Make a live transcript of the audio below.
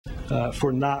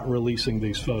for not releasing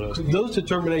these photos. Those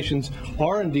determinations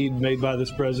are indeed made by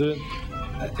this president,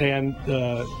 and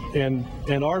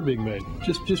are being made.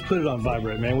 Just put it on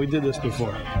vibrate, man. We did this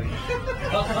before.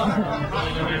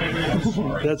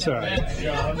 That's all right.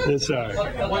 That's all right.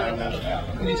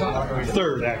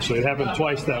 Third, actually. It happened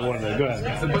twice that one day. Go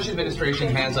ahead. The Bush administration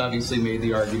has obviously made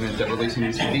the argument that releasing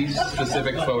these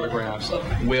specific photographs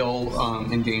will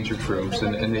endanger troops,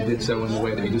 and they did so in the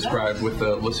way that you described with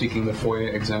seeking the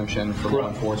FOIA exemption for law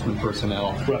enforcement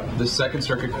personnel. Right. The Second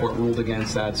Circuit Court ruled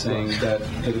against that, saying that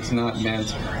it's not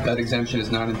meant, that exemption is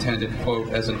not intended, quote,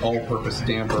 as an all-purpose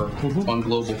damper on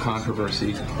global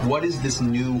controversy. What is this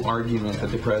new argument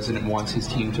that the president wants his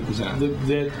team to present?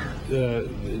 That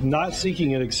not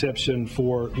seeking an exception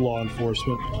for law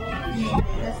enforcement.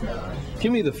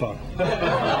 Give me the phone. All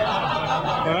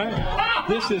right?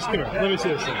 This is, come here, let me see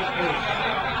this thing.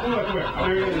 Come here.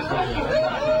 Here it is.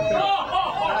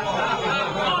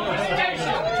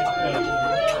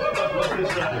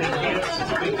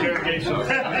 Interrogation.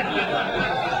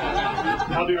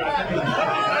 I'll be right back.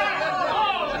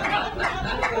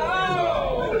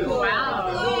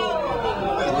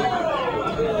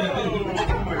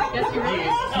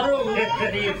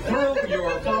 He threw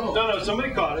your phone. No,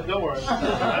 somebody caught it. Don't worry.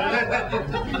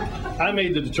 I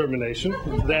made the determination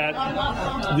that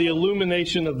the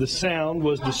illumination of the sound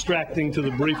was distracting to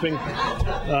the briefing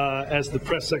as the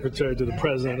press secretary to the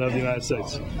President of the United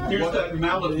States. Here's that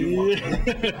mallet you want.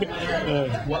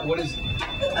 What is...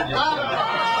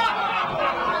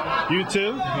 You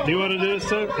too? Do you want to do this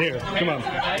too? Here, come on.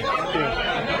 Here.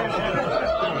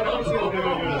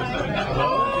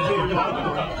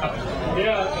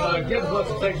 Yeah, Gibbs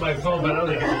wants to take my phone, but I don't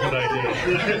think it's a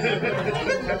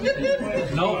good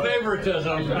idea. No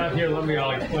favoritism. Not here.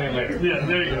 I'll explain later. Yeah,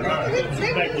 there you go.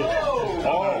 Thank you.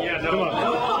 Oh, yeah, no. Come on.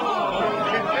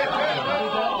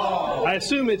 I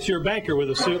assume it's your banker with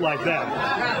a suit like that.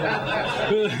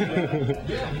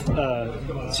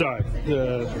 Sorry.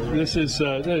 This is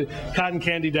cotton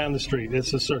candy down the street.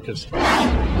 It's a circus.